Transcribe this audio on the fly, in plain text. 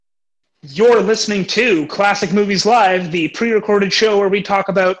You're listening to Classic Movies Live, the pre-recorded show where we talk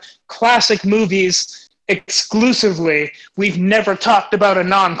about classic movies exclusively. We've never talked about a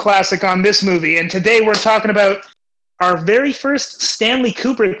non-classic on this movie, and today we're talking about our very first Stanley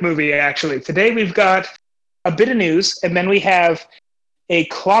Kubrick movie, actually. Today we've got a bit of news, and then we have a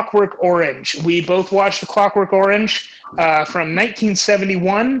Clockwork Orange. We both watched The Clockwork Orange from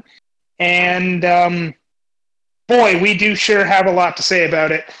 1971, and boy, we do sure have a lot to say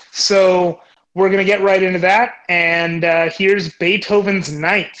about it. So we're going to get right into that. And here's Beethoven's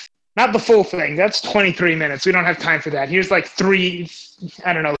Ninth. Not the full thing. That's 23 minutes. We don't have time for that. Here's like 30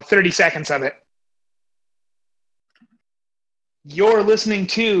 seconds of it. You're listening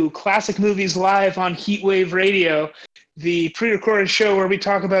to Classic Movies Live on Heatwave Radio, the pre-recorded show where we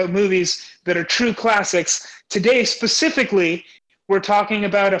talk about movies that are true classics. Today, specifically, we're talking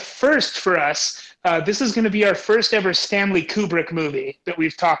about a first for us. This is going to be our first ever Stanley Kubrick movie that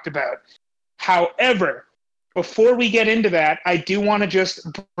we've talked about. However, before we get into that, I do want to just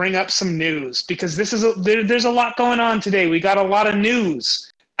bring up some news because there's a lot going on today. We got a lot of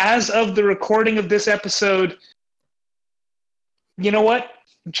news. As of the recording of this episode, you know what?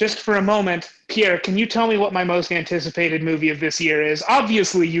 Just for a moment, Pierre, can you tell me what my most anticipated movie of this year is?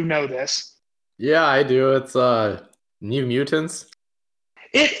 Obviously, you know this. Yeah, I do. It's New Mutants.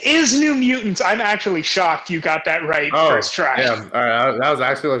 It is New Mutants. I'm actually shocked you got that right first try. Yeah, all right. That was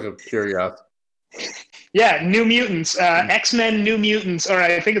actually like a curiosity. Yeah, New Mutants. X-Men New Mutants, or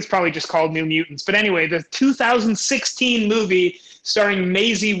I think it's probably just called New Mutants. But anyway, the 2016 movie starring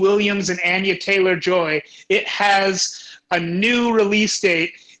Maisie Williams and Anya Taylor-Joy, it has a new release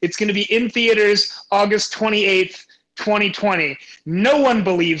date. It's going to be in theaters August 28th, 2020. No one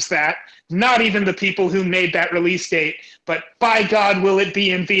believes that. Not even the people who made that release date, but by God, will it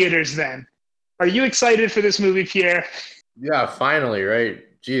be in theaters then? Are you excited for this movie, Pierre? Yeah, finally, right?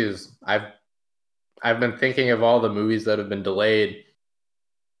 Jeez, I've been thinking of all the movies that have been delayed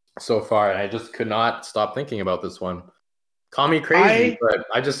so far, and I just could not stop thinking about this one. Call me crazy, but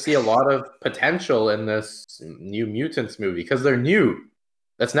I just see a lot of potential in this New Mutants movie because they're new.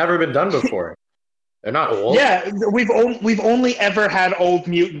 That's never been done before. They're not old. Yeah, we've only ever had old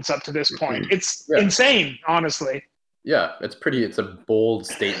mutants up to this point. It's insane, honestly. Yeah, it's a bold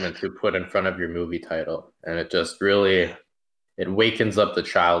statement to put in front of your movie title, and it just really wakens up the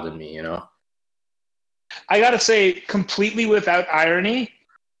child in me, you know. I gotta say, completely without irony,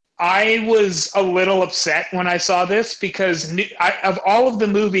 I was a little upset when I saw this because of all of the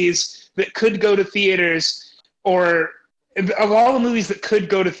movies that could go to theaters,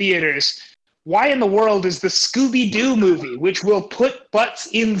 why in the world is the Scooby-Doo movie, which will put butts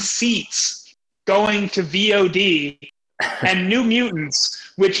in seats, going to VOD, and New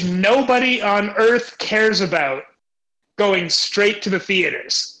Mutants, which nobody on Earth cares about, going straight to the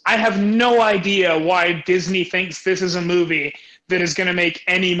theaters? I have no idea why Disney thinks this is a movie that is going to make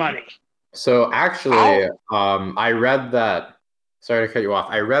any money. So actually, I read that, sorry to cut you off,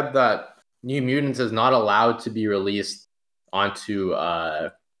 I read that New Mutants is not allowed to be released onto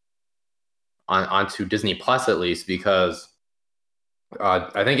Disney Plus, at least, because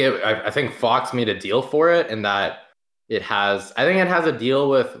I think Fox made a deal for it, and that it has a deal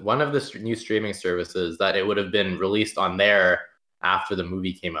with one of the new streaming services that it would have been released on there after the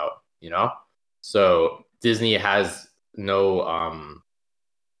movie came out, you know? So Disney has no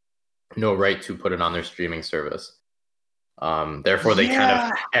right to put it on their streaming service. Therefore, they kind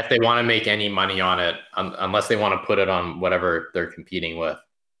of, if they want to make any money on it, unless they want to put it on whatever they're competing with,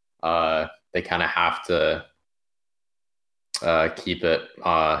 they kind of have to keep it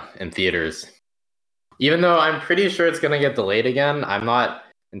in theaters. Even though I'm pretty sure it's going to get delayed again, I'm not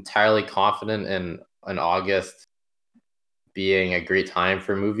entirely confident in August being a great time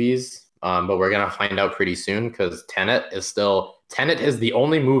for movies. But we're going to find out pretty soon because Tenet is the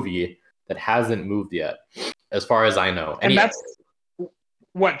only movie that hasn't moved yet, as far as I know. And that's,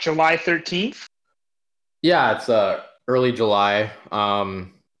 what, July 13th? Yeah, it's early July.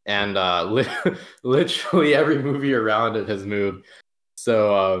 And literally every movie around it has moved.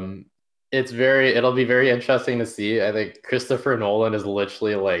 So it'll be very interesting to see. I think Christopher Nolan is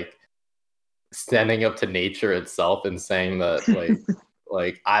literally like standing up to nature itself and saying that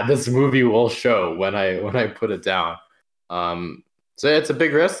this movie will show when I put it down. So it's a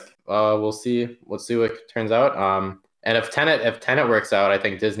big risk. We'll see what turns out. And if Tenet works out, I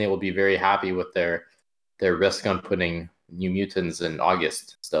think Disney will be very happy with their risk on putting New Mutants in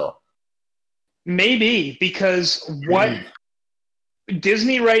August still. Maybe, because what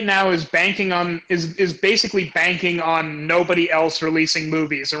Disney right now is banking on is basically banking on nobody else releasing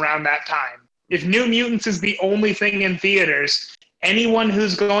movies around that time. If New Mutants is the only thing in theaters anyone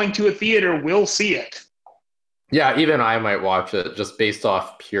who's going to a theater will see it. Yeah, even I might watch it just based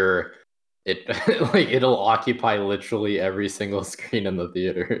off pure it like it'll occupy literally every single screen in the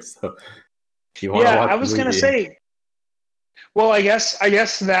theater. So if you want to Yeah, watch I the was gonna movie, say. Well, I guess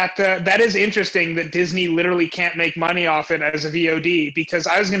that that is interesting that Disney literally can't make money off it as a VOD, because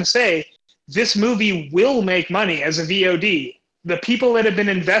I was gonna say this movie will make money as a VOD. The people that have been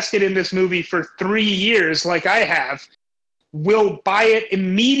invested in this movie for 3 years, like I have, will buy it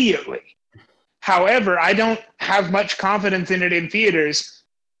immediately. However, I don't have much confidence in it in theaters.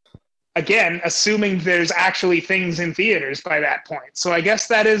 Again, assuming there's actually things in theaters by that point. So I guess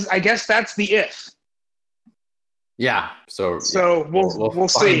that's the if. yeah. So yeah, So we'll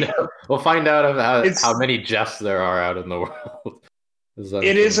find see. out. We'll find out about how It's many Jeffs there are out in the world.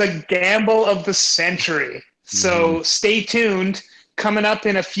 it is Essentially. a gamble of the century. Hmm. So stay tuned. Coming up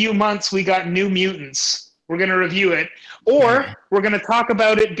in a few months, we got New Mutants. We're going to review it, or we're going to talk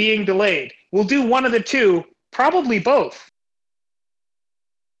about it being delayed. We'll do one of the two, probably both.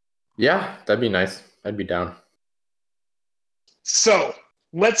 Yeah, that'd be nice. I'd be down. So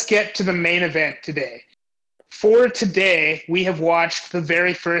let's get to the main event today. For today, we have watched the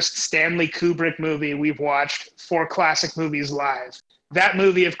very first Stanley Kubrick movie we've watched for Classic Movies Live. That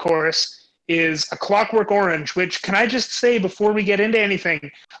movie, of course, is A Clockwork Orange, which, can I just say before we get into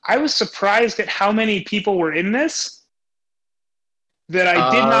anything, I was surprised at how many people were in this that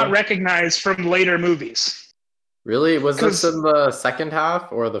I did not Uh, recognize from later movies. really? Was this in Because the second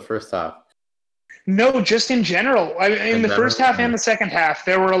half or the first half? no, just in general. In In the first general? half and the second half,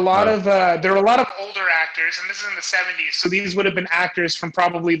 there were a lot Uh, of older actors, and this is in the 70s, so these would have been actors from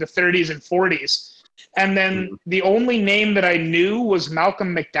probably the 30s and 40s. And then mm, the only name that I knew was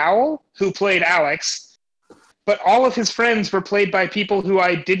Malcolm McDowell, who played Alex. But all of his friends were played by people who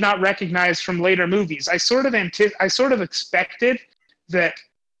I did not recognize from later movies. I sort of expected that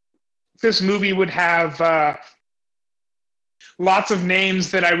this movie would have lots of names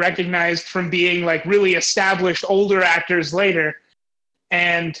that I recognized from being like really established older actors later.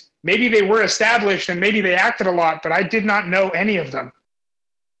 And maybe they were established and maybe they acted a lot, but I did not know any of them.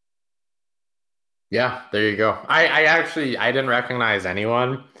 yeah, there you go. I actually I didn't recognize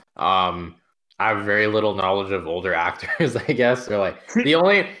anyone. I have very little knowledge of older actors, I guess. Or like the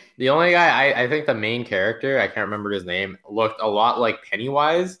only guy I think the main character, I can't remember his name, looked a lot like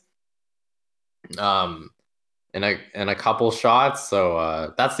Pennywise. Um, in a couple shots.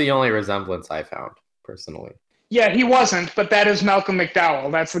 So that's the only resemblance I found personally. Yeah, he wasn't, but that is Malcolm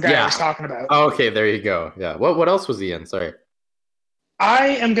McDowell. That's the guy I was Yeah. talking about. Okay, there you go. Yeah. What else was he in? Sorry. I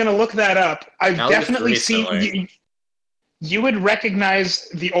am going to look that up. I've At least definitely seen recently. you would recognize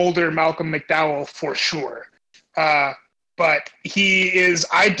the older Malcolm McDowell for sure. But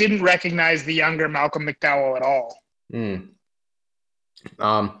I didn't recognize the younger Malcolm McDowell at all. Hmm.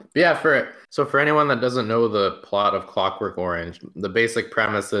 Yeah, for anyone that doesn't know the plot of Clockwork Orange, the basic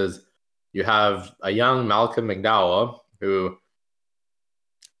premise is you have a young Malcolm McDowell who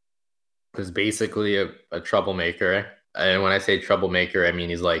is basically a troublemaker. And when I say troublemaker, I mean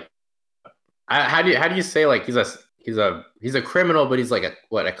he's like how do you say like he's a criminal, but he's like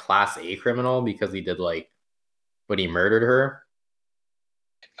a class A criminal because he did like but he murdered her.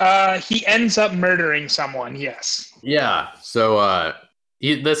 He ends up murdering someone, yes. Yeah. So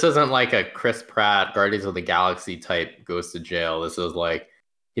this isn't like a Chris Pratt Guardians of the Galaxy type goes to jail. This is like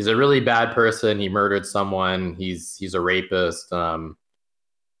he's a really bad person. He murdered someone. He's a rapist. And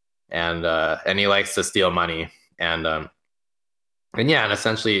he likes to steal money. And yeah, and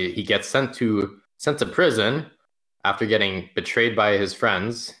essentially he gets sent to prison after getting betrayed by his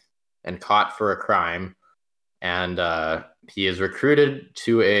friends and caught for a crime. And he is recruited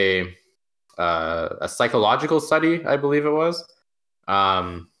to a psychological study, I believe it was.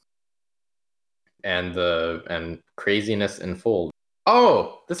 Um, and craziness unfolds.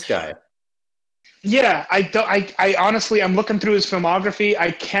 Oh, this guy. Yeah, I don't. I honestly, I'm looking through his filmography.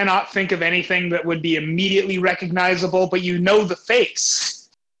 I cannot think of anything that would be immediately recognizable, but you know the face.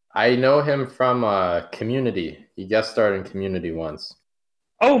 I know him from Community. He guest starred in Community once.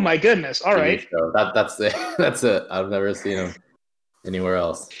 Oh my goodness! All TV right. show. That's it. That's it. I've never seen him anywhere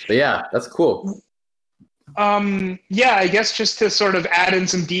else. But yeah, that's cool. Yeah, I guess just to sort of add in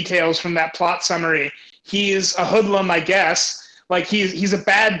some details from that plot summary, he's a hoodlum, I guess. Like he's a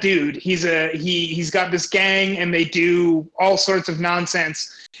bad dude. He's got this gang, and they do all sorts of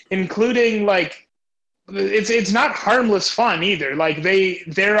nonsense, including like it's not harmless fun either. Like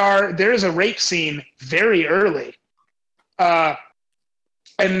there is a rape scene very early, and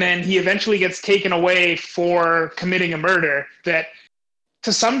then he eventually gets taken away for committing a murder that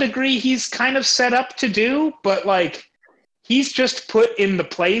to some degree he's kind of set up to do, but like he's just put in the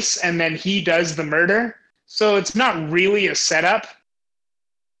place and then he does the murder. So it's not really a setup.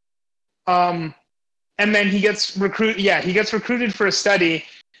 Um, and then he gets recruited. Yeah, he gets recruited for a study.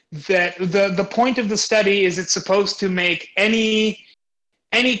 That the point of the study is it's supposed to make any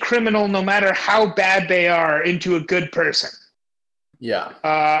criminal, no matter how bad they are, into a good person. Yeah.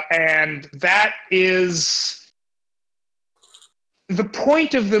 And that is the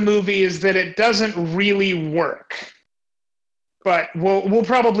point of the movie, is that it doesn't really work. But we'll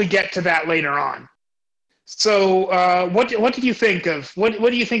probably get to that later on. So, what did you think of what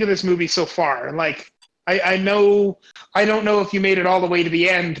do you think of this movie so far? Like, I know I don't know if you made it all the way to the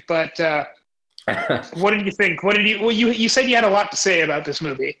end, but what did you think? What did you well you said you had a lot to say about this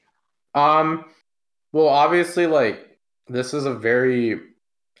movie. um, well, obviously, like this is a very,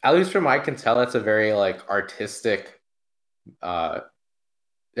 at least from what I can tell, it's a very like artistic. Uh,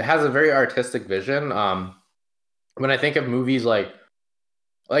 it has a very artistic vision. When I think of movies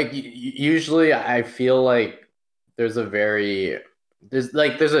usually I feel like there's a very there's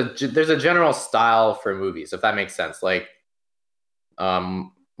a general style for movies, if that makes sense. Like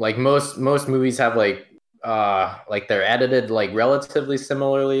most movies have like they're edited like relatively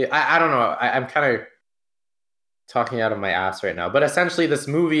similarly. I don't know. I'm kind of talking out of my ass right now, but essentially this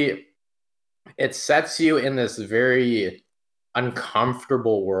movie, it sets you in this very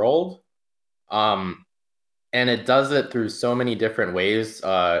uncomfortable world. Um and it does it through so many different ways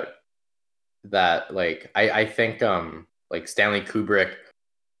that like I think like Stanley Kubrick,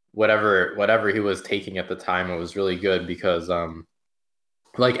 whatever he was taking at the time, it was really good because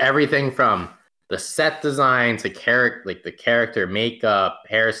like everything from the set design to character, like the character makeup,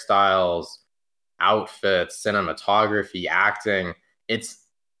 hairstyles, outfits, cinematography, acting, it's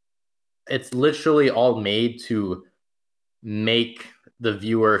it's literally all made to make the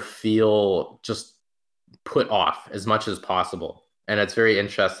viewer feel just put off as much as possible. And it's very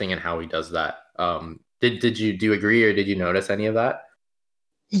interesting in how he does that. Did you do you agree, or did you notice any of that?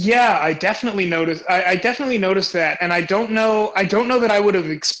 Yeah, I definitely noticed. I definitely noticed that, and I don't know that I would have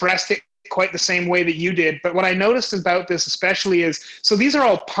expressed it quite the same way that you did. But what I noticed about this, especially, is so these are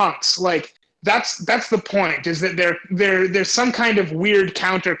all punks. Like that's the point. Is that there's some kind of weird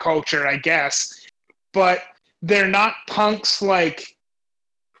counterculture, I guess, but they're not punks like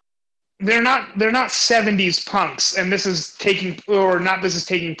they're not 70s punks. And this is taking or not this is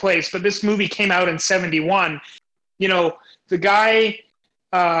taking place, but this movie came out in 71. You know, the guy,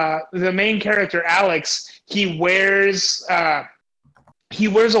 the main character Alex, he wears a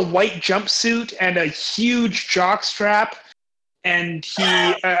white jumpsuit and a huge jock strap, and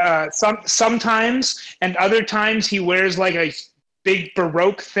he sometimes and other times he wears like a big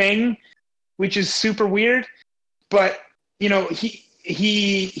baroque thing, which is super weird. But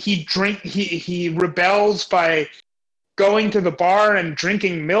he rebels by going to the bar and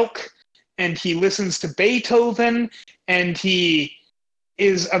drinking milk, and he listens to Beethoven, and he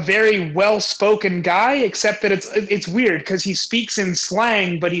is a very well-spoken guy, except that it's weird because he speaks in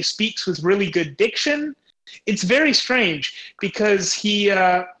slang, but he speaks with really good diction. It's very strange because these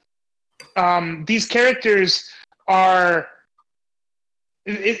characters are.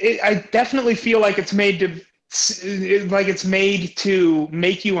 I definitely feel like it's made to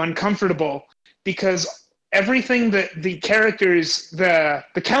make you uncomfortable, because everything that the characters, the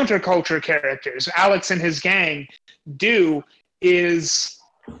counterculture characters, Alex and his gang, do is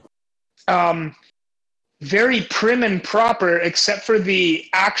um, very prim and proper, except for the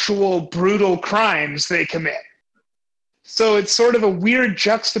actual brutal crimes they commit. So it's sort of a weird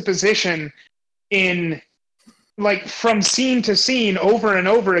juxtaposition in like from scene to scene over and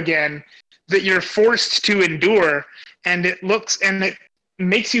over again that you're forced to endure, and it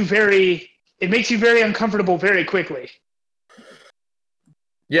makes you very uncomfortable very quickly.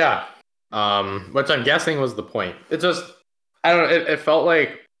 Yeah. Which I'm guessing was the point. It just, I don't know, it felt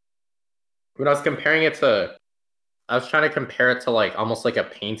like when I was comparing it to, I was trying to compare it to like almost like a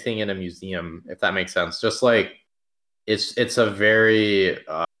painting in a museum, if that makes sense. Just like it's a very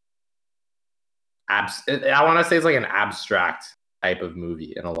I want to say it's like an abstract type of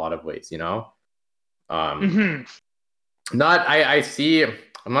movie in a lot of ways, you know? Um, Mm-hmm. not I see.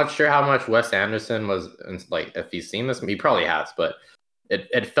 I'm not sure how much Wes Anderson was like if he's seen this. He probably has, but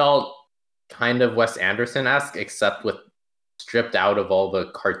it felt kind of Wes Anderson-esque, except with stripped out of all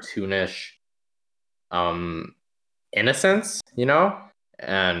the cartoonish um innocence, you know,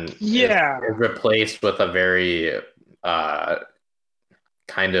 and is Yeah. replaced with a very uh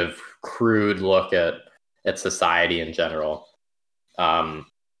kind of crude look at society in general. Um,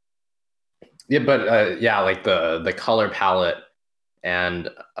 yeah, but yeah, like the color palette and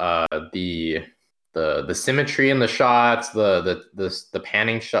the the symmetry in the shots, the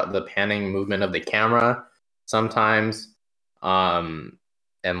panning shot, the panning movement of the camera sometimes, and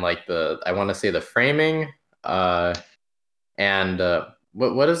like I want to say the framing, and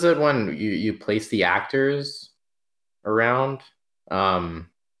what is it when you place the actors around? Um,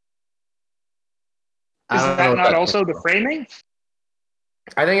 I Is don't know that what not that. also the framing?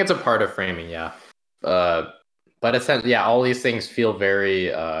 I think it's a part of framing, yeah. But it's yeah, all these things feel very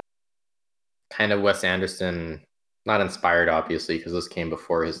kind of Wes Anderson, not inspired, obviously, because this came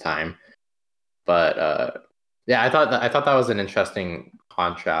before his time. But yeah, I thought that was an interesting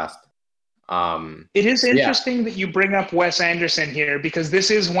contrast. It is So yeah. interesting that you bring up Wes Anderson here because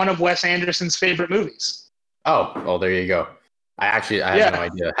this is one of Wes Anderson's favorite movies. Oh, well, there you go. I had no Yeah.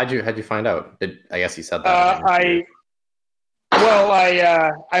 idea. How'd you find out? I guess he said that in an interview.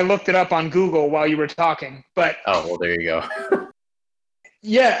 I looked it up on Google while you were talking, but Oh, well, there you go.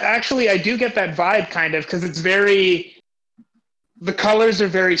 yeah, actually, I do get that vibe kind of because the colors are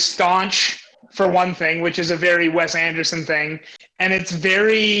very staunch for one thing, which is a very Wes Anderson thing, and it's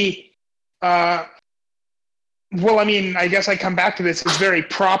very, well, I mean, I guess I come back to this. It's very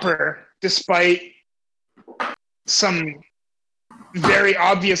proper, despite some very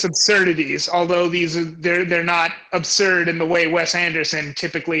obvious absurdities. Although they're not absurd in the way Wes Anderson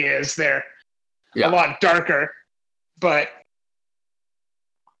typically is. They're a Yeah. lot darker, but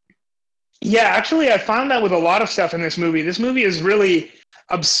yeah, actually, I found that with a lot of stuff in this movie. This movie is really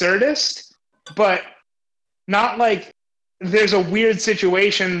absurdist, but not like there's a weird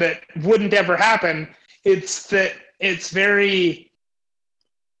situation that wouldn't ever happen. It's that it's very,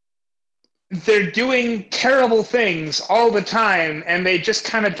 they're doing terrible things all the time and they just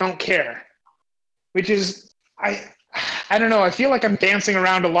kind of don't care, which is, I don't know. I feel like I'm dancing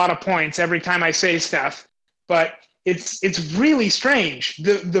around a lot of points every time I say stuff, but it's really strange.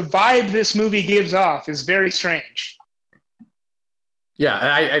 The vibe this movie gives off is very strange.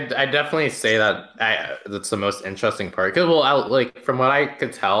 Yeah, I definitely say that that's the most interesting part. Because well, like from what I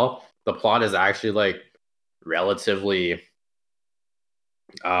could tell, the plot is actually like relatively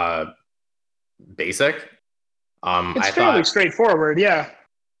uh basic. It's I fairly thought, straightforward, yeah.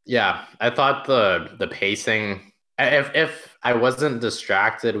 yeah, I thought the pacing. If I wasn't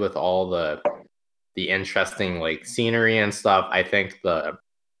distracted with all the interesting like scenery and stuff, I think the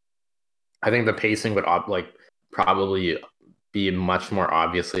pacing would like probably be much more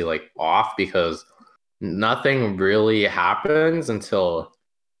obviously like off because nothing really happens until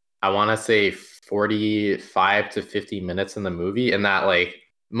I want to say 45 to 50 minutes in the movie, and that like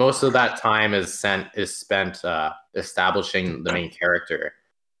most of that time is spent establishing the main character.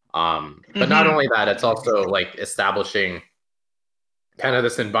 But not Mm-hmm. only that, it's also like establishing kind of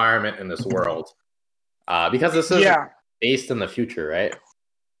this environment in this world because this is Yeah. based in the future, right?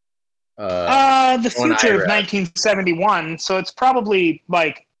 Uh, The when I future of read, 1971, so it's probably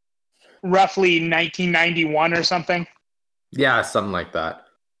like roughly 1991 or something. yeah, something like that.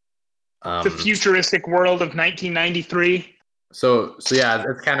 The Um, futuristic world of 1993. so yeah,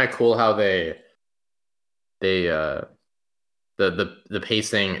 it's kind of cool how they the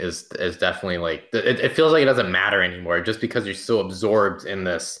pacing is definitely like it feels like it doesn't matter anymore just because you're so absorbed in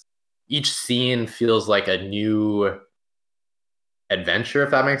this. Each scene feels like a new adventure,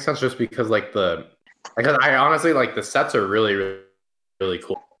 if that makes sense. Just because like because I honestly like the sets are really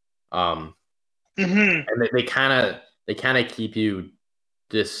cool. Um, Mm-hmm. and they kind of keep you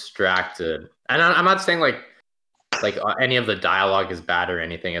distracted. And I'm not saying like any of the dialogue is bad or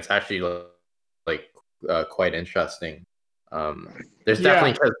anything. It's actually like quite interesting. There's Yeah.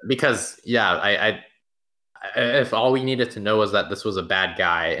 definitely because yeah, if all we needed to know was that this was a bad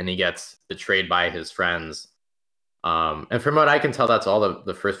guy and he gets betrayed by his friends, and from what I can tell, that's all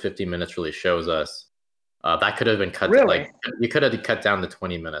the first 50 minutes really shows us. That could have been cut to, like Really? you could have cut down to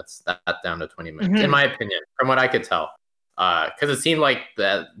 20 minutes. That down to 20 minutes, in Mm-hmm. my opinion, from what I could tell. Because it seemed like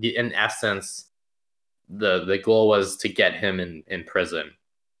in essence the goal was to get him in prison,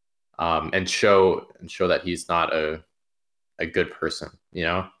 and show that he's not a good person, you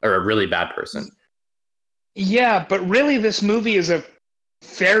know, or a really bad person. Yeah, but really, this movie is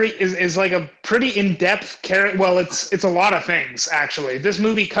is like a pretty in-depth character. Well, it's a lot of things actually. This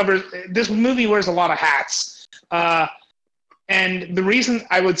movie wears a lot of hats. And the reason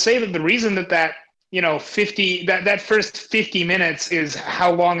I would say that the reason that you know 50 that first 50 minutes is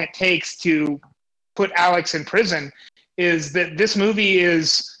how long it takes to put Alex in prison is that this movie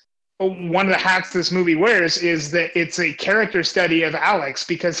is one of the hats this movie wears is that it's a character study of Alex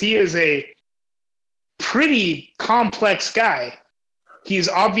because he is a pretty complex guy. He's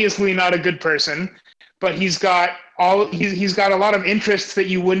obviously not a good person, but he's got a lot of interests that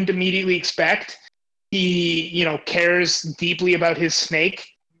you wouldn't immediately expect. he, cares deeply about his snake.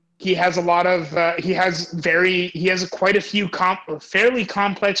 He has a lot of he has quite a few fairly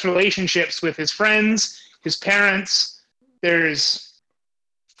complex relationships with his friends, his parents. There's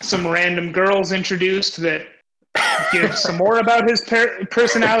some random girls introduced that give some more about his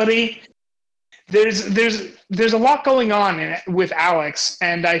personality. There's a lot going on with Alex,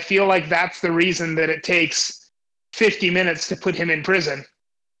 and I feel like that's the reason that it takes 50 minutes to put him in prison.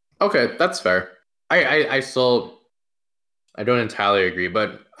 Okay, that's fair. I still I don't entirely agree,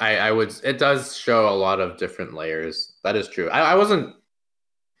 but I would it does show a lot of different layers. That is true. I wasn't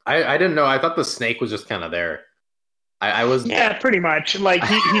I didn't know. I thought the snake was just kind of there. I was Yeah, pretty much. Like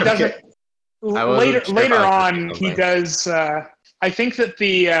he okay. doesn't I later wasn't sure if I later was missing on he something. does. I think that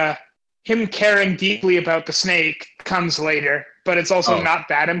the him caring deeply about the snake comes later, but it's also Oh, not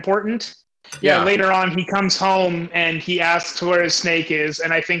that important. Yeah, yeah. later on he comes home and he asks where his snake is,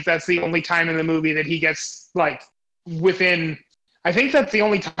 and I think that's the only time in the movie that he gets like within. I think that's the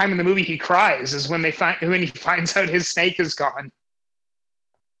only time in the movie he cries is when when he finds out his snake is gone.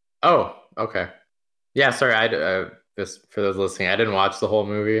 Oh, okay. Yeah, sorry. This for those listening, I didn't watch the whole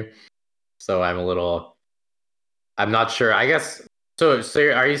movie, so I'm not sure. I guess so.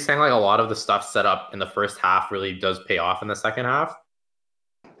 So are you saying like a lot of the stuff set up in the first half really does pay off in the second half?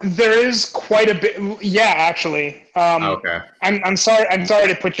 There is quite a bit. Yeah, actually. Okay. I'm sorry. I'm sorry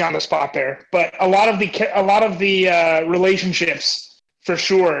to put you on the spot there, but a lot of the relationships for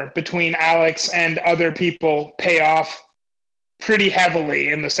sure between Alex and other people pay off pretty heavily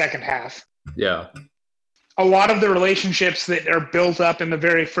in the second half. Yeah. A lot of the relationships that are built up in the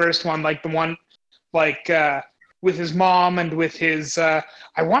very first one, like the one like with his mom and with his I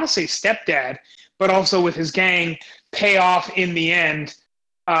want to say stepdad, but also with his gang, pay off in the end.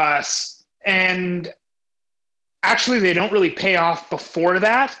 Uh, and actually, they don't really pay off before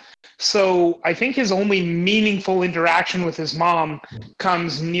that. So I think his only meaningful interaction with his mom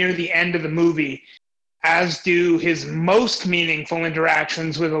comes near the end of the movie, as do his most meaningful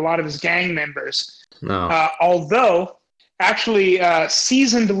interactions with a lot of his gang members. No. Although, actually,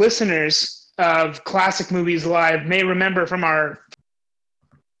 seasoned listeners of Classic Movies Live may remember from our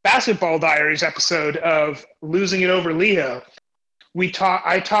Basketball Diaries episode of Losing It Over Leo,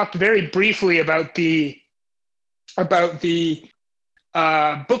 I talked very briefly about the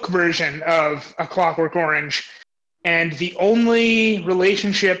book version of A Clockwork Orange, and the only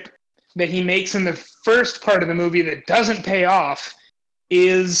relationship that he makes in the first part of the movie that doesn't pay off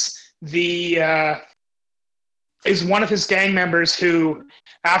is is one of his gang members who,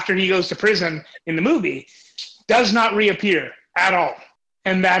 after he goes to prison in the movie, does not reappear at all.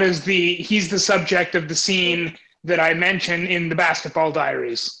 And that is he's the subject of the scene that I mentioned in the Basketball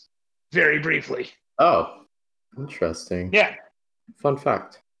Diaries, very briefly. Oh, interesting. Yeah. Fun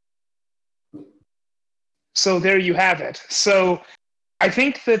fact. So there you have it. So I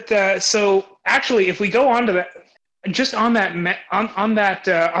think that so actually, if we go on to that, just on that on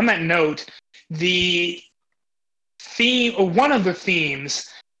that note, the theme, or one of the themes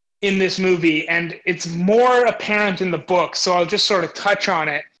in this movie, and it's more apparent in the book, so I'll just sort of touch on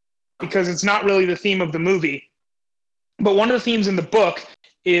it because it's not really the theme of the movie. But one of the themes in the book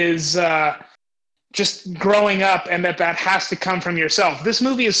is just growing up, and that has to come from yourself. This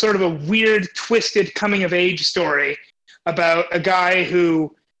movie is sort of a weird, twisted coming of age story about a guy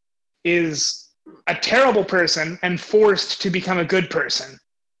who is a terrible person and forced to become a good person.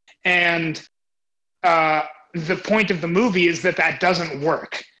 And the point of the movie is that doesn't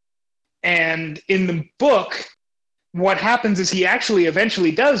work. And in the book, what happens is he actually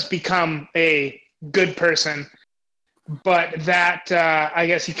eventually does become a good person, but that I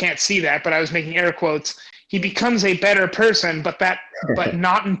guess you can't see that, but I was making air quotes. He becomes a better person, but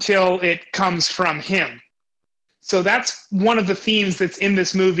not until it comes from him. So that's one of the themes that's in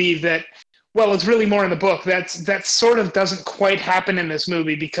this movie that, well, it's really more in the book. That sort of doesn't quite happen in this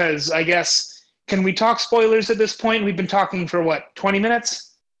movie because I guess, can we talk spoilers at this point? We've been talking for what, 20 minutes?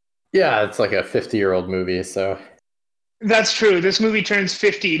 Yeah, it's like a 50-year-old movie, so That's true. This movie turns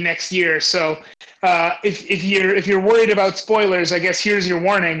 50 next year, so if you're worried about spoilers, I guess here's your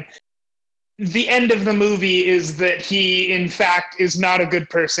warning. The end of the movie is that he, in fact, is not a good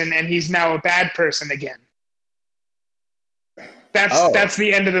person, and he's now a bad person again. That's oh,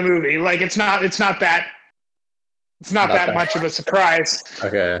 the end of the movie. Like it's not not that that. much of a surprise.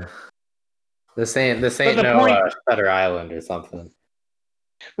 Okay. This But ain't the no point, Shutter Island or something.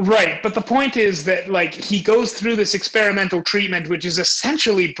 right? But the point is that like he goes through this experimental treatment, which is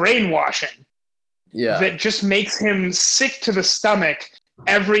essentially brainwashing, Yeah. that just makes him sick to the stomach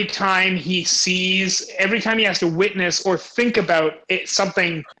every time he has to witness or think about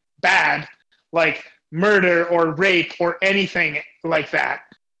something bad, like murder or rape or anything like that.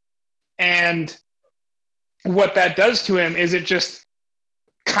 And what that does to him is it just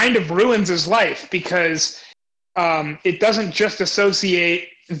kind of ruins his life, because it doesn't just associate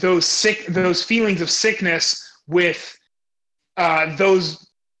those feelings of sickness with those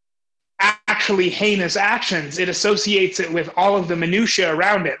actually heinous actions. It associates it with all of the minutia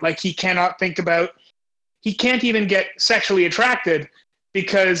around it. Like, he can't even get sexually attracted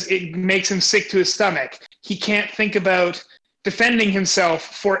because it makes him sick to his stomach. He can't think about defending himself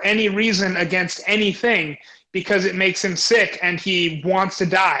for any reason against anything because it makes him sick and he wants to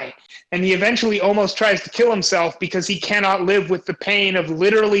die. And he eventually almost tries to kill himself because he cannot live with the pain of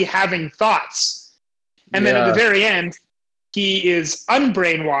literally having thoughts. And then at the very end, he is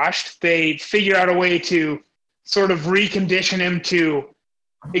unbrainwashed. They figure out a way to sort of recondition him to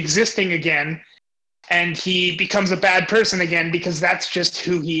existing again, and he becomes a bad person again because that's just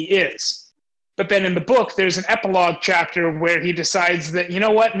who he is. But then in the book, there's an epilogue chapter where he decides that, you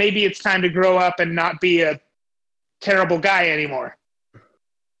know what, maybe it's time to grow up and not be a terrible guy anymore.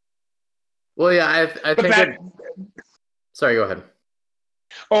 Well, yeah, I think Sorry, go ahead.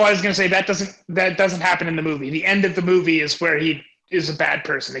 Oh, I was going to say that doesn't happen in the movie. The end of the movie is where he is a bad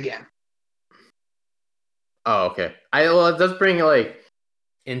person again. Oh, okay. It does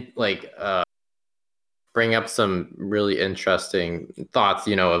bring up some really interesting thoughts,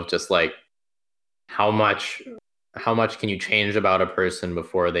 of just like how much can you change about a person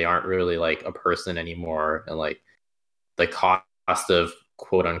before they aren't really like a person anymore, and like the cost of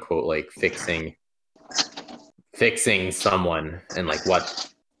quote unquote like fixing someone, and like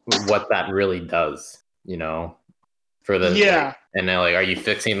what that really does, for the and then like, are you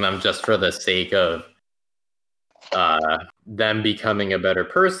fixing them just for the sake of them becoming a better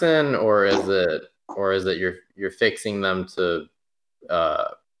person, or is it you're fixing them to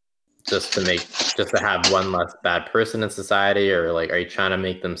just to have one less bad person in society, or like, are you trying to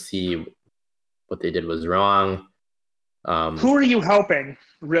make them see what they did was wrong? Who are you helping,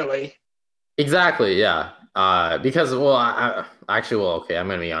 really? Exactly, yeah. Because, well, okay, I'm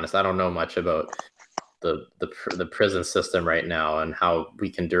gonna be honest. I don't know much about the prison system right now and how we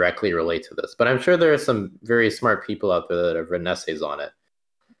can directly relate to this, but I'm sure there are some very smart people out there that have written essays on it.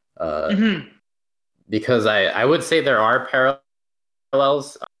 Because I would say there are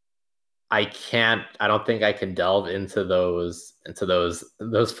parallels. I don't think I can delve into those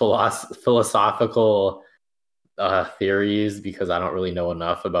philosophical theories, because I don't really know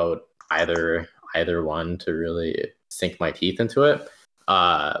enough about either one to really sink my teeth into it.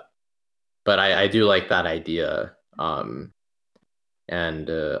 But I do like that idea. And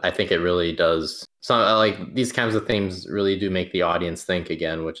I think it really does. So like, these kinds of things really do make the audience think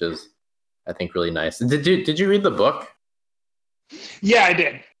again, which is, I think, really nice. Did you read the book? Yeah, I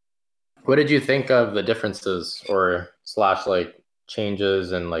did. What did you think of the differences or / like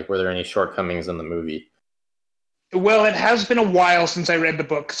changes, and like, were there any shortcomings in the movie? Well, it has been a while since I read the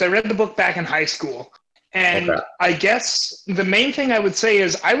book, because I read the book back in high school. And okay. I guess the main thing I would say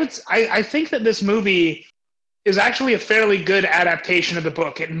is I think that this movie is actually a fairly good adaptation of the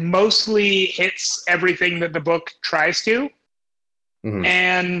book. It mostly hits everything that the book tries to. Mm-hmm.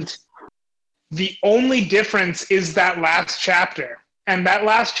 And the only difference is that last chapter. And that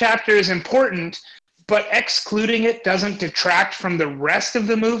last chapter is important, but excluding it doesn't detract from the rest of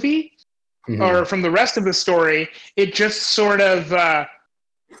the movie. Mm-hmm. Or from the rest of the story. It just sort of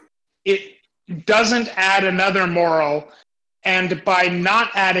it doesn't add another moral, and by not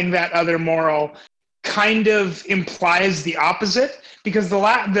adding that other moral, kind of implies the opposite. Because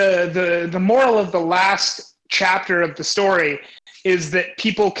the moral of the last chapter of the story is that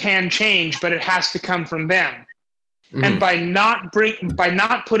people can change, but it has to come from them. Mm-hmm. And by not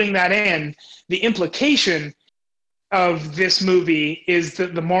putting that in, the implication of this movie is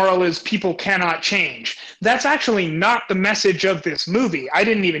that the moral is people cannot change. That's actually not the message of this movie. I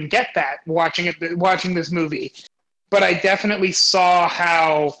didn't even get that watching this movie, but I definitely saw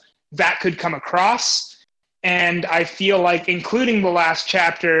how that could come across, and I feel like including the last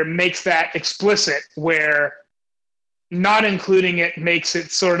chapter makes that explicit, where not including it makes it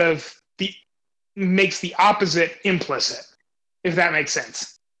makes the opposite implicit, if that makes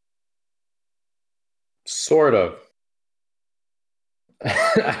sense. Sort of.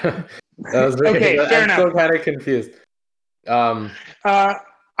 That was okay, fair enough. I'm still kind of confused.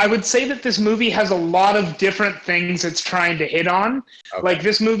 I would say that this movie has a lot of different things it's trying to hit on. Okay. Like,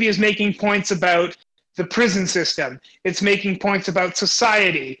 this movie is making points about the prison system. It's making points about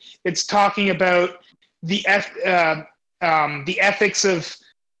society. It's talking about the ethics of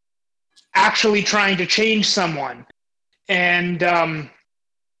actually trying to change someone. And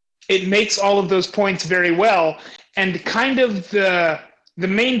it makes all of those points very well. And kind of the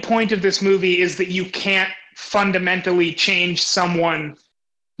main point of this movie is that you can't fundamentally change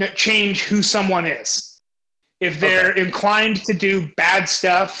who someone is. If they're Okay. inclined to do bad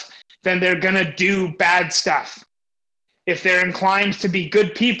stuff, then they're going to do bad stuff. If they're inclined to be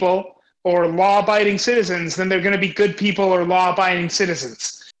good people or law-abiding citizens, then they're going to be good people or law-abiding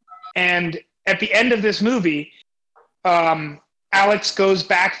citizens. And at the end of this movie, Alex goes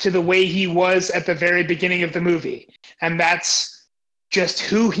back to the way he was at the very beginning of the movie, and that's just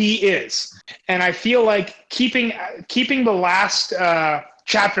who he is. And I feel like keeping the last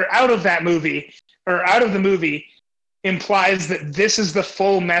chapter out of that movie or out of the movie implies that this is the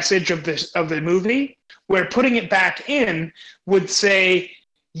full message of the movie, where putting it back in would say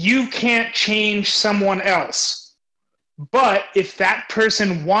you can't change someone else, but if that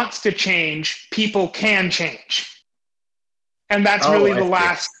person wants to change, people can change. And that's Oh, really I the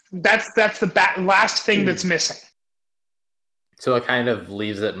see. last thing that's missing. So it kind of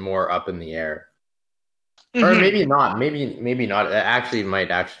leaves it more up in the air. Or Mm-hmm. maybe not. Maybe not. It actually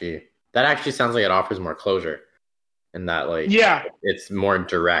might actually that actually sounds like it offers more closure in that like Yeah. it's more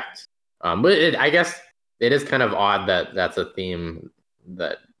direct. But I guess it is kind of odd that that's a theme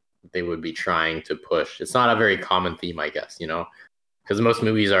that they would be trying to push. It's not a very common theme, I guess, because most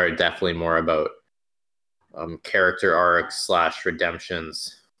movies are definitely more about character arcs /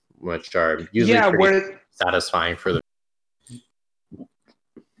 redemptions, which are usually Yeah, pretty satisfying for the.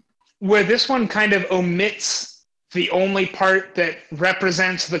 where this one kind of omits the only part that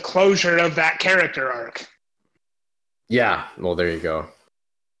represents the closure of that character arc. Yeah, well, there you go.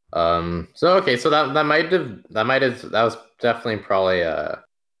 So okay, so that was definitely probably a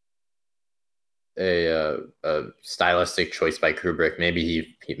stylistic choice by Kubrick.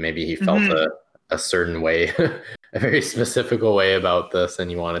 Maybe he felt Mm-hmm. a certain way, a very specific way about this, and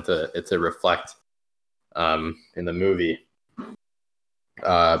he wanted it to reflect in the movie.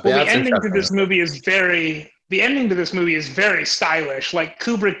 But Well, yeah, that's interesting. the ending to this movie is very stylish. Like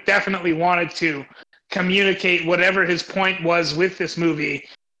Kubrick definitely wanted to communicate whatever his point was with this movie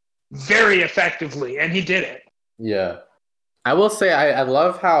very effectively, and he did it. Yeah, I will say I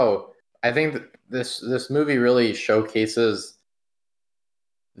love how I think this movie really showcases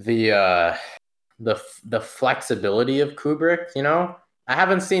the the flexibility of Kubrick. I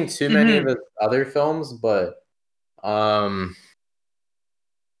haven't seen too many of Mm-hmm. his other films, but um,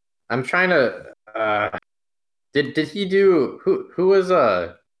 I'm trying to. Did he do who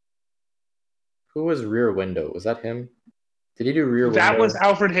was Rear Window? Was that him? Did he do Rear That was Window?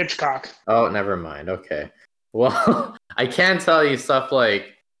 Alfred Hitchcock. Oh, never mind. Okay. Well, I can tell you stuff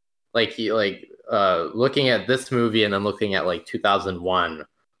like he looking at this movie and then looking at like 2001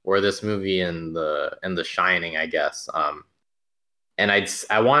 or this movie and the Shining, I guess. And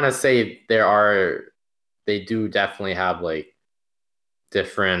I want to say they do definitely have like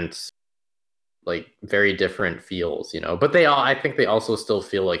different like very different feels, but I think they also still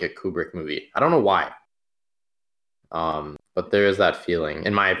feel like a Kubrick movie. I don't know why. But there is that feeling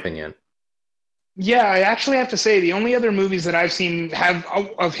in my opinion. Yeah, I actually have to say the only other movies that I've seen have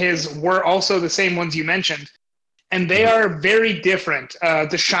of his were also the same ones you mentioned, and they Mhm. are very different.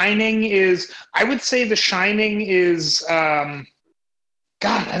 The Shining is, I would say, The Shining is.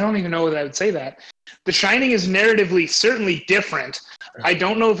 God, I don't even know that I would say that. The Shining is narratively certainly different. I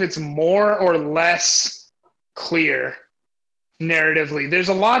don't know if it's more or less clear narratively. There's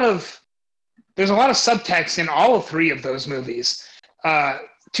a lot of subtext in all three of those movies. Uh,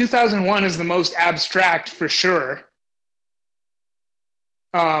 2001 is the most abstract for sure.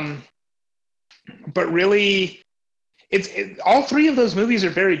 Um, but really, all three of those movies are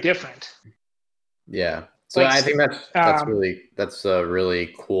very different. Yeah. So Like, I think um, that's a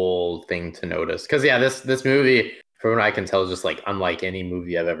really cool thing to notice because yeah, this movie, from what I can tell, is just like unlike any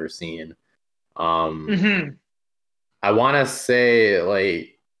movie I've ever seen. Um, mm-hmm. I want to say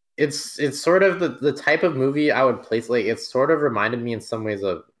like it's sort of the type of movie I would place like it sort of reminded me in some ways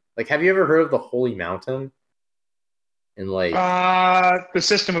of like have you ever heard of the Holy Mountain? And like The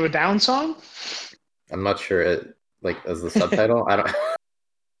System of a Down song. I'm not sure it like as the subtitle. I don't.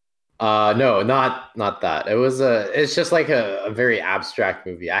 No, not that. It's just like a very abstract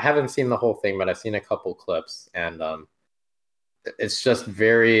movie. I haven't seen the whole thing, but I've seen a couple clips, and it's just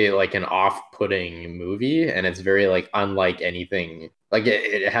very like an off-putting movie, and it's very like unlike anything. Like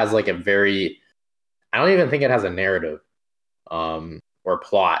it has like a very. I don't even think it has a narrative, or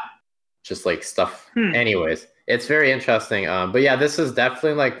plot, just like stuff. Hmm. Anyways, it's very interesting. But yeah, this is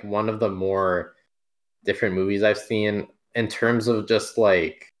definitely like one of the more different movies I've seen in terms of just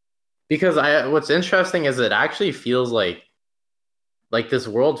like because what's interesting is it actually feels like like this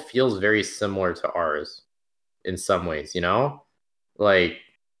world feels very similar to ours in some ways, you know? Like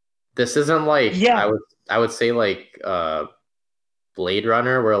this isn't like Yeah. I would say like Blade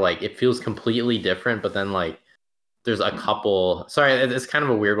Runner where like it feels completely different, but then like there's a couple, sorry, it's kind of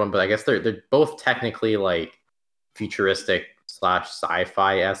a weird one, but I guess they're both technically like futuristic slash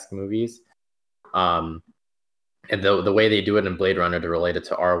sci-fi-esque movies. Um and the way they do it in Blade Runner to relate it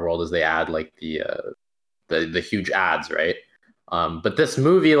to our world is they add like the huge ads, right? But this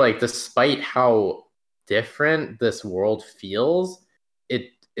movie, like, despite how different this world feels,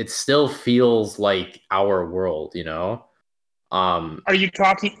 it still feels like our world, you know? Um, You're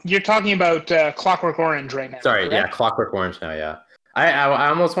talking about Clockwork Orange right now, Sorry, yeah, correct? Clockwork Orange now, yeah. I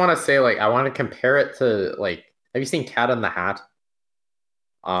almost want to say like I want to compare it to like have you seen Cat in the Hat?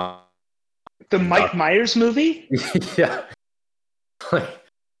 Um, The Mike Myers movie? yeah, like,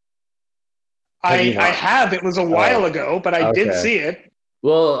 have you I not? have. It was a while Oh, ago, but I did okay. see it.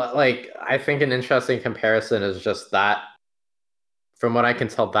 Well, like I think an interesting comparison is just that from what I can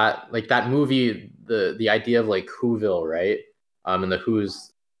tell, that like that movie, the idea of like Whoville, right? And the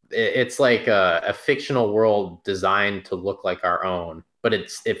Who's, it's like a fictional world designed to look like our own, but it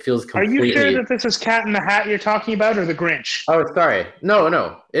feels Are you sure completely. that this is Cat in the Hat you're talking about, or the Grinch? Oh, sorry,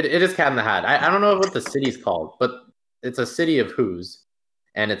 no, it is Cat in the Hat. I don't know what the city's called, but it's a city of Who's,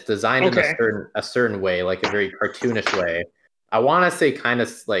 and it's designed in Okay. a certain way, like a very cartoonish way. I want to say kind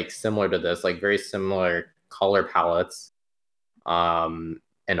of like similar to this, like very similar color palettes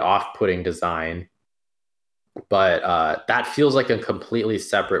and off-putting design, but that feels like a completely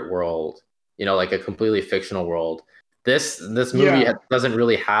separate world, you know, like a completely fictional world. This movie Yeah. doesn't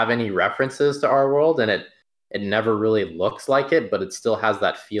really have any references to our world, and it never really looks like it, but it still has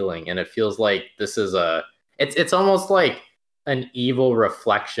that feeling, and it feels like this is a it's almost like an evil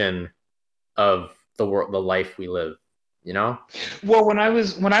reflection of the world, the life we live, you know? Well, when I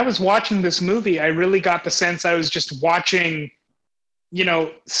was watching this movie, I really got the sense I was just watching,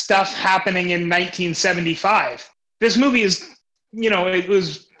 stuff happening in 1975. This movie is, it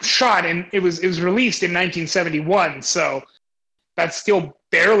was shot and it was released in 1971, so that's still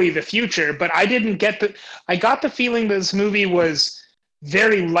barely the future. But I got the feeling this movie was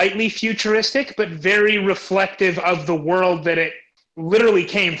very lightly futuristic, but very reflective of the world that it literally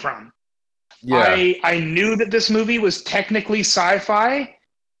came from. Yeah. I knew that this movie was technically sci-fi,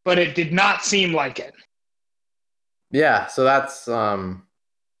 but it did not seem like it. Yeah, so that's I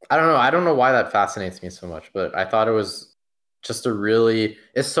don't know. I don't know why that fascinates me so much, but I thought it was just a really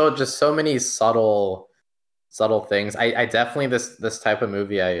it's so just so many subtle things. I definitely this type of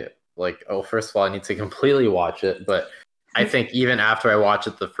movie I like, oh, first of all, I need to completely watch it, but I think even after I watch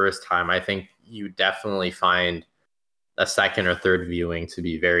it the first time, I think you definitely find a second or third viewing to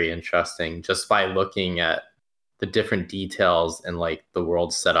be very interesting just by looking at the different details and like the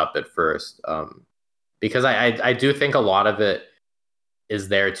world set up at first. Because I do think a lot of it is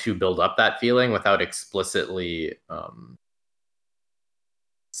there to build up that feeling without explicitly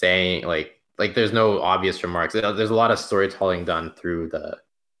saying like there's no obvious remarks. There's a lot of storytelling done through the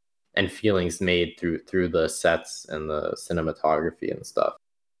and feelings made through the sets and the cinematography and stuff.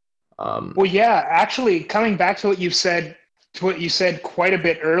 Well, yeah, actually, coming back to what you said quite a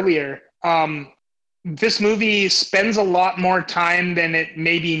bit earlier, this movie spends a lot more time than it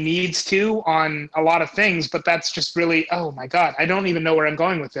maybe needs to on a lot of things, but that's just really, oh my God, I don't even know where I'm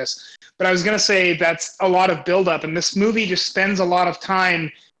going with this. But I was going to say that's a lot of buildup, and this movie just spends a lot of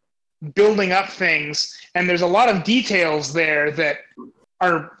time building up things, and there's a lot of details there that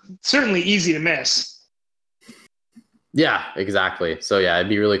are certainly easy to miss. Yeah, exactly. So yeah, it'd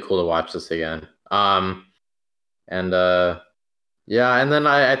be really cool to watch this again. And Yeah, and then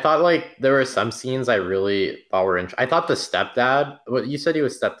I thought like there were some scenes I really thought were I thought the stepdad, what you said he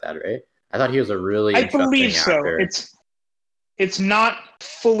was stepdad, right? I thought he was a really I believe interesting so. actor. It's not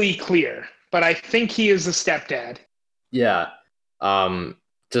fully clear, but I think he is the stepdad. Yeah. Um,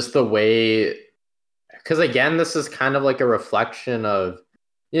 just the way, because again, this is kind of like a reflection of,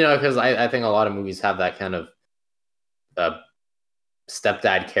 you know, because I think a lot of movies have that kind of uh,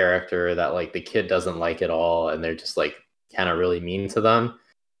 stepdad character that like the kid doesn't like at all, and they're just like kind of really mean to them.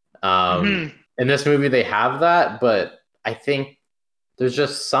 Hmm. In this movie, they have that, but I think there's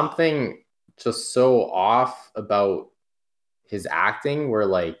just something just so off about his acting where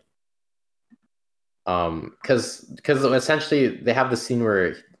like because essentially they have the scene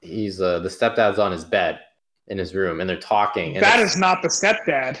where he's the stepdad's on his bed in his room and they're talking and That is it's not the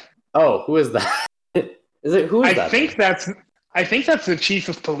stepdad. oh, who is that? Is it who is I that think then? that's I think that's the chief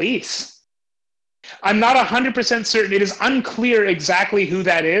of police. I'm not 100% certain. It is unclear exactly who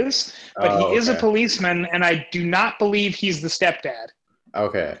that is, but he Oh, is a okay. policeman, and I do not believe he's the stepdad.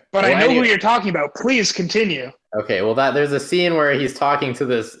 Okay. But I Well, know who anyway, you're talking about. Please continue. okay. Well, that there's a scene where he's talking to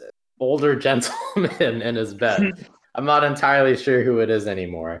this older gentleman in his bed. I'm not entirely sure who it is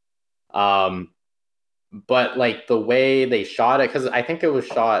anymore. Um, but like the way they shot it, because I think it was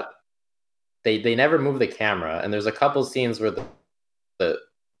shot. They never moved the camera, and there's a couple scenes where the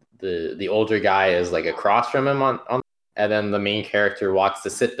the older guy is like across from him on, and then the main character walks to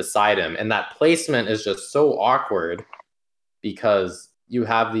sit beside him, and that placement is just so awkward because you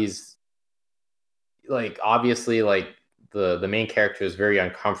have these, like, obviously, like, the main character is very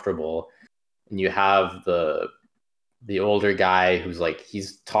uncomfortable, and you have the older guy who's like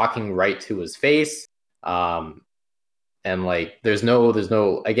he's talking right to his face, um and like there's no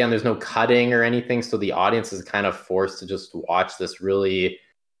cutting or anything, so the audience is kind of forced to just watch this really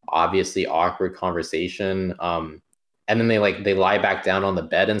obviously awkward conversation. And then they lie back down on the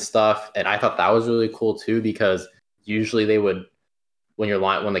bed and stuff, and I thought that was really cool too, because usually they would, when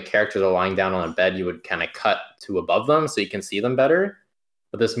the characters are lying down on a bed, you would kind of cut to above them so you can see them better,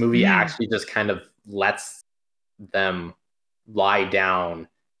 but this movie Mhm. actually just kind of lets them lie down.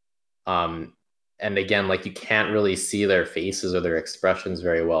 um and again, like, you can't really see their faces or their expressions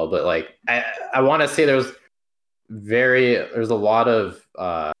very well, but like I want to say there's a lot of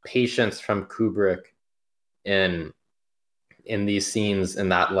patience from Kubrick in these scenes, in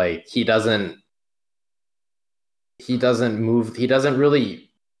that, like, he doesn't really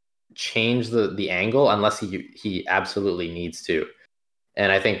change the angle unless he absolutely needs to.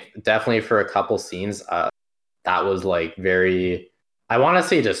 And I think definitely for a couple scenes, that was like very, I want to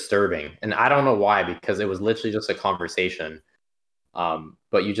say, disturbing, and I don't know why, because it was literally just a conversation. But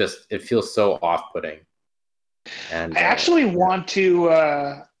it feels so off-putting. And I actually want to.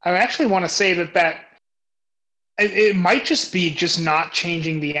 I actually want to say that it might just be just not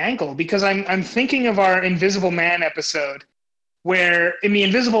changing the angle, because I'm thinking of our Invisible Man episode, where in the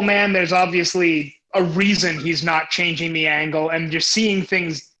Invisible Man there's obviously a reason he's not changing the angle, and you're seeing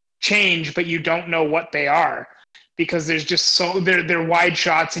things change, but you don't know what they are, because there's just they're wide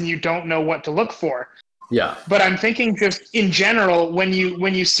shots and you don't know what to look for. yeah, But I'm thinking just in general, when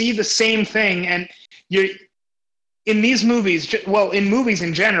you see the same thing, and you're in these movies, well, in movies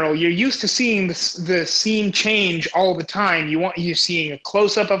in general, you're used to seeing the scene change all the time. You're seeing a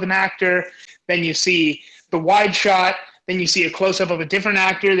close up of an actor, then you see the wide shot, then you see a close up of a different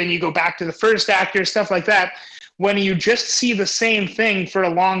actor, then you go back to the first actor, stuff like that. When you just see the same thing for a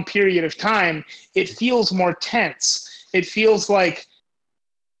long period of time, it feels more tense. It feels like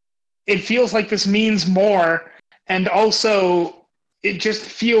this means more, and also it just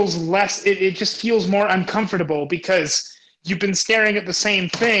feels less, it just feels more uncomfortable, because you've been staring at the same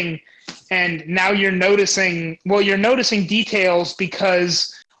thing, and now you're noticing details,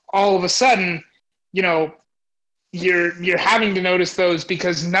 because all of a sudden, you know you're having to notice those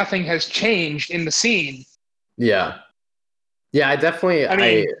because nothing has changed in the scene. yeah, yeah. I definitely, I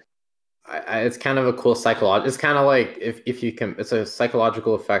mean, it's kind of a cool psychological. It's kind of like, if you can, it's a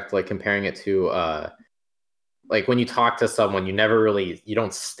psychological effect, like comparing it to like when you talk to someone, you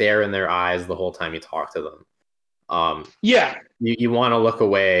don't stare in their eyes the whole time you talk to them. yeah. You want to look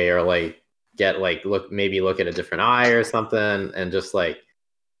away, or like look at a different eye or something, and just like,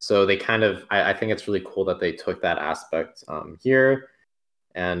 so they kind of, I think it's really cool that they took that aspect here.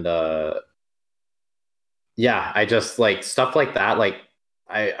 And yeah, I just like stuff like that. Like,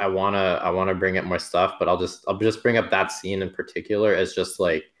 I wanna bring up more stuff, but I'll just bring up that scene in particular as just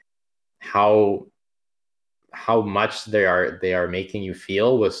like how much they are making you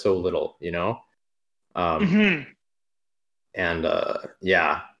feel with so little, um Hmm. and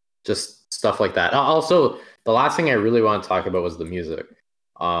yeah, just stuff like that. Also, the last thing I really want to talk about was the music.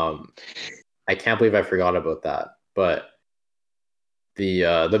 um I can't believe I forgot about that, but the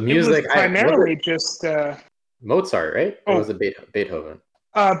It was music, I was primarily it just Mozart, right? Or was oh it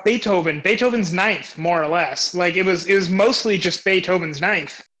Beethoven? Beethoven's ninth, more or less. Like, it was mostly just Beethoven's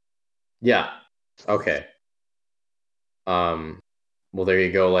ninth. Yeah. Okay. Um, well, there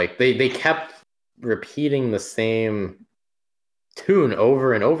you go. Like, they kept repeating the same tune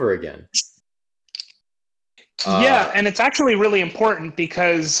over and over again. Yeah, Uh, and it's actually really important,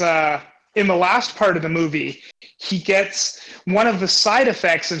 because in the last part of the movie, he gets one of the side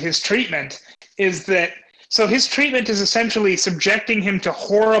effects of his treatment is that. So his treatment is essentially subjecting him to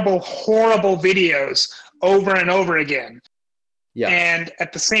horrible, horrible videos over and over again. yeah, And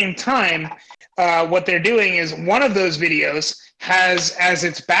at the same time, what they're doing is one of those videos has as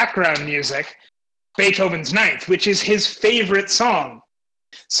its background music Beethoven's Ninth, which is his favorite song.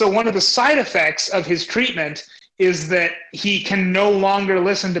 So one of the side effects of his treatment is that he can no longer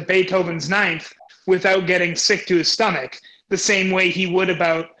listen to Beethoven's Ninth without getting sick to his stomach, the same way he would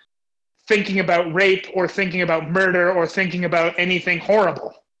about thinking about rape or thinking about murder or thinking about anything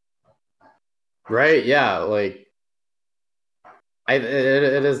horrible. Right? Yeah, like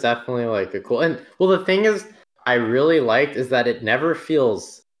it is definitely like a cool. And well, the thing is, I really liked is that it never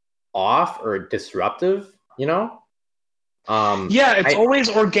feels off or disruptive. You know, Yeah, it's I always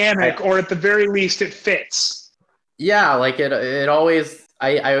I organic, or at the very least, it fits. yeah, like it always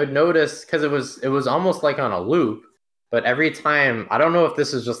I would notice because it was almost like on a loop, but every time I don't know if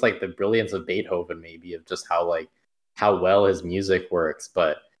this is just like the brilliance of Beethoven, maybe of just how well his music works,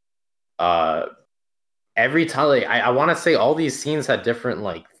 but uh every time like I want to say all these scenes had different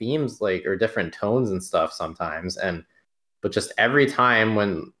like themes like or different tones and stuff sometimes, and but just every time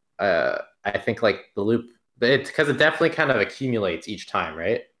when I think like the loop, it because it definitely kind of accumulates each time,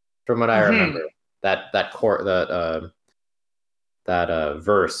 right? From what I remember, Hmm. that chord that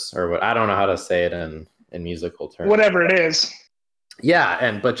verse or what I don't know how to say it in musical terms. Whatever it is. Yeah,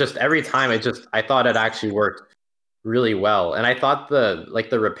 and but just every time I thought it actually worked really well, and I thought the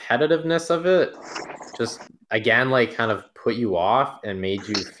repetitiveness of it just again like kind of put you off and made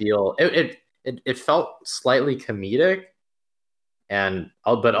you feel it felt slightly comedic and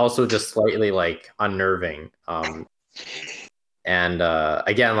but also just slightly like unnerving. And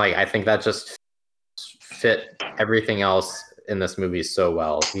again, like I think that just fit everything else in this movie so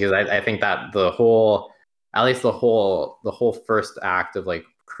well because I think that the whole, at least the whole first act of like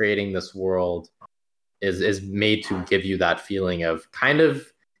creating this world is made to give you that feeling of kind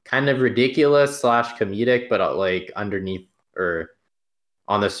of ridiculous slash comedic, but like underneath or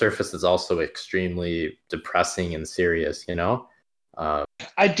on the surface is also extremely depressing and serious, you know? Uh,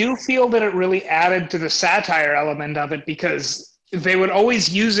 I do feel that it really added to the satire element of it because they would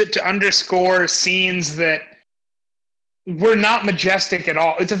always use it to underscore scenes that were not majestic at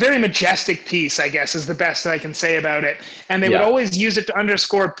all. It's a very majestic piece, I guess, is the best I can say about it. And they would yeah. always use it to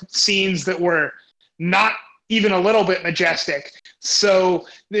underscore scenes that were not even a little bit majestic. So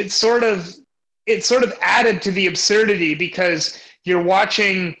it sort of added to the absurdity because you're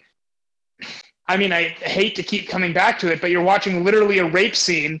watching. I mean, I hate to keep coming back to it, but you're watching literally a rape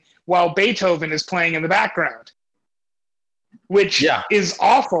scene while Beethoven is playing in the background, which Yeah. is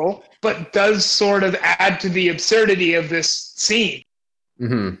awful, but does sort of add to the absurdity of this scene.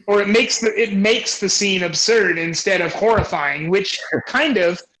 Hmm. Or it makes the scene absurd instead of horrifying, which kind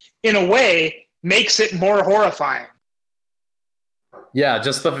of, in a way, makes it more horrifying. Yeah,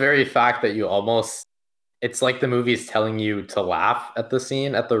 just the very fact that you almost it's like the movie's telling you to laugh at the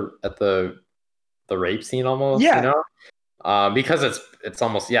scene at the rape scene almost, you Yeah, know? Because it's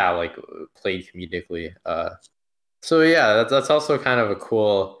almost yeah, like played comedically. So yeah, that's also kind of a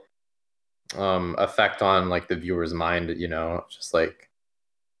cool effect on like the viewer's mind, you know, just like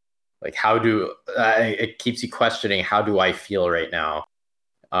how do it keeps you questioning how do I feel right now?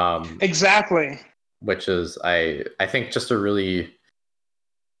 Um, exactly. which is I think just a really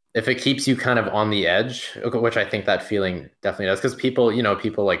if it keeps you kind of on the edge, okay, which I think that feeling definitely does, because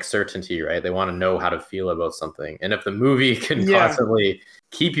people like certainty, right? They want to know how to feel about something, and if the movie can Yeah, constantly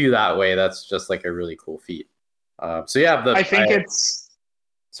keep you that way, that's just like a really cool feat. So yeah, I think it's.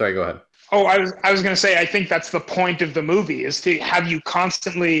 sorry, go ahead. Oh, I was going to say I think that's the point of the movie is to have you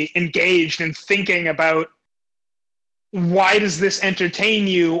constantly engaged and thinking about why does this entertain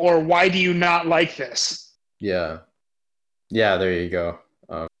you or why do you not like this? Yeah, yeah, there you go.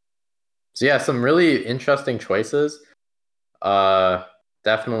 Um, so yeah, some really interesting choices. Uh,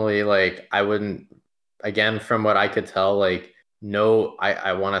 definitely like I wouldn't again from what I could tell like no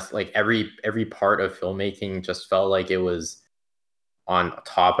I want to like every part of filmmaking just felt like it was on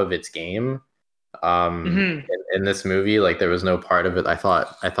top of its game. Hmm. In this movie like there was no part of it I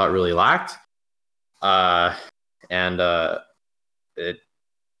thought really lacked. Uh, and it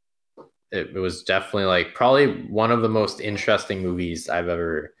it was definitely like probably one of the most interesting movies I've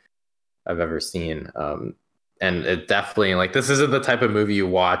ever seen. And it definitely like this isn't the type of movie you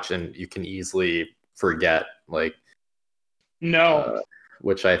watch and you can easily forget, like, No. uh,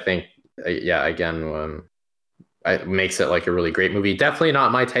 which I think, yeah, again, makes it like a really great movie. Definitely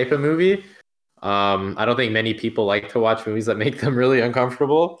not my type of movie. I don't think many people like to watch movies that make them really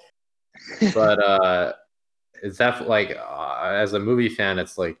uncomfortable, but it's definitely like as a movie fan,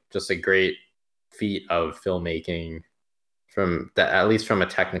 it's like just a great feat of filmmaking from that, at least from a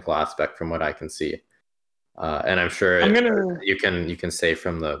technical aspect, from what I can see. And I'm sure I'm gonna. you can say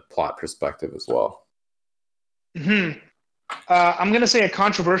from the plot perspective as well. Hmm. I'm gonna say a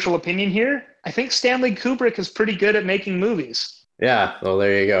controversial opinion here. I think Stanley Kubrick is pretty good at making movies. Yeah, well,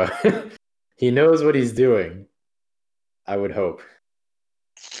 there you go. He knows what he's doing. I would hope.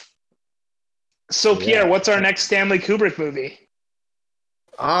 So Yeah. Pierre, what's our next Stanley Kubrick movie?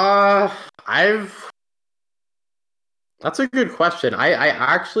 Uh, I've That's a good question. I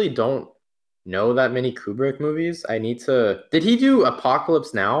actually don't know that many Kubrick movies. I need to. Did he do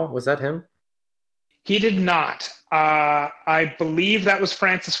Apocalypse Now? Was that him? He did not. I believe that was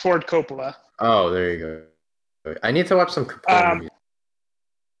Francis Ford Coppola. Oh, there you go. I need to watch some Coppola Um, movies.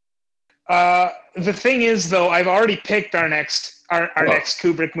 the thing is, though, I've already picked our Oh, next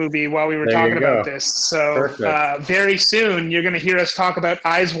Kubrick movie while we were there talking you about go. this. So Perfect. very soon, you're going to hear us talk about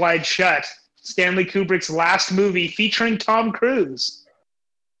Eyes Wide Shut, Stanley Kubrick's last movie featuring Tom Cruise.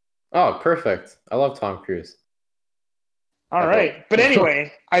 Oh, perfect. I love Tom Cruise. All I hope. right, but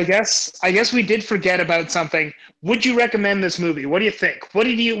anyway, I guess we did forget about something. Would you recommend this movie? What do you think? What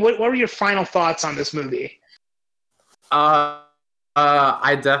were your final thoughts on this movie? uh,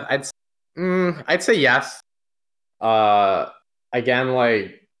 I def I'd say yes. Uh, Again,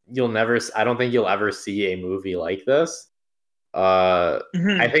 like I don't think you'll ever see a movie like this. I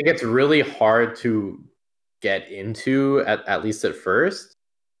Mhm. think it's really hard to get into at least at first.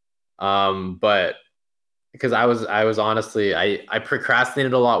 But because I was honestly I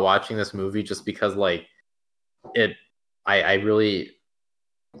procrastinated a lot watching this movie just because like it I really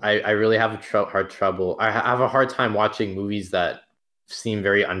I really have hard trouble. I have a hard time watching movies that seem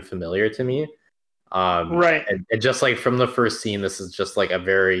very unfamiliar to me. Right. And just like from the first scene, this is just like a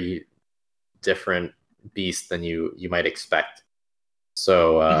very different beast than you might expect.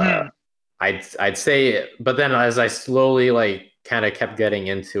 So Mhm. I'd say, but then as I slowly like kind of kept getting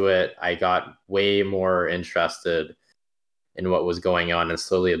into it, I got way more interested in what was going on and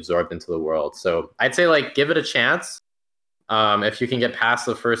slowly absorbed into the world. So I'd say like give it a chance. If you can get past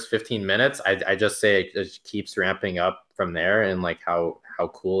the first 15 minutes, I just say it just keeps ramping up from there and like how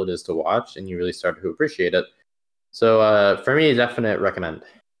cool it is to watch, and you really start to appreciate it. So for me, definite recommend.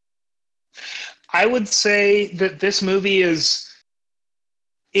 I would say that this movie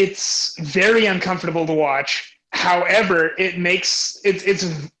it's very uncomfortable to watch. However,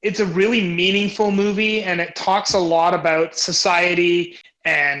 it's a really meaningful movie, and it talks a lot about society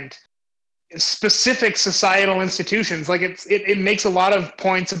and specific societal institutions. Like it makes a lot of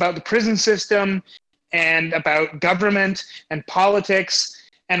points about the prison system and about government and politics.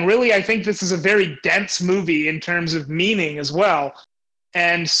 And really, I think this is a very dense movie in terms of meaning as well.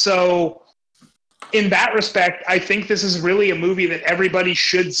 And so in that respect, I think this is really a movie that everybody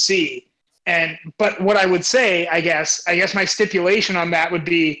should see. And but what I would say, I guess my stipulation on that would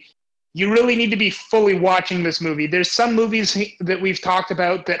be you really need to be fully watching this movie. There's some movies that we've talked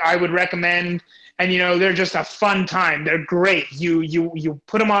about that I would recommend, and they're just a fun time. They're great. You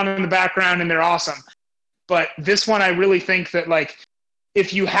put them on in the background and they're awesome. But this one I really think that, like,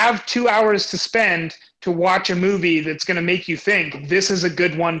 if you have 2 hours to spend to watch a movie that's going to make you think, this is a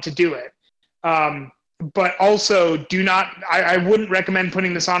good one to do it. Um, but also, do not. I wouldn't recommend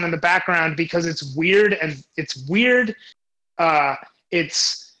putting this on in the background because it's weird and it's weird. Uh,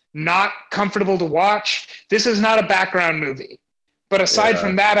 it's not comfortable to watch. This is not a background movie. But aside Yeah,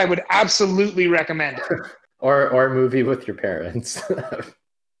 from that, I would absolutely recommend it. or a movie with your parents. uh,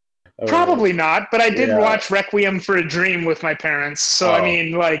 Probably not, but I did yeah, watch Requiem for a Dream with my parents. So I oh,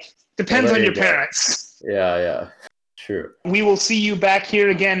 mean, like, well, depends there on you your go. parents. Yeah, yeah, true. We will see you back here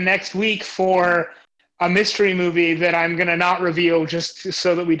again next week for a mystery movie that I'm going to not reveal just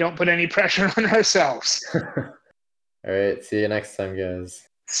so that we don't put any pressure on ourselves. All right, see you next time, guys.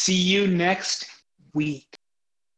 See you next week.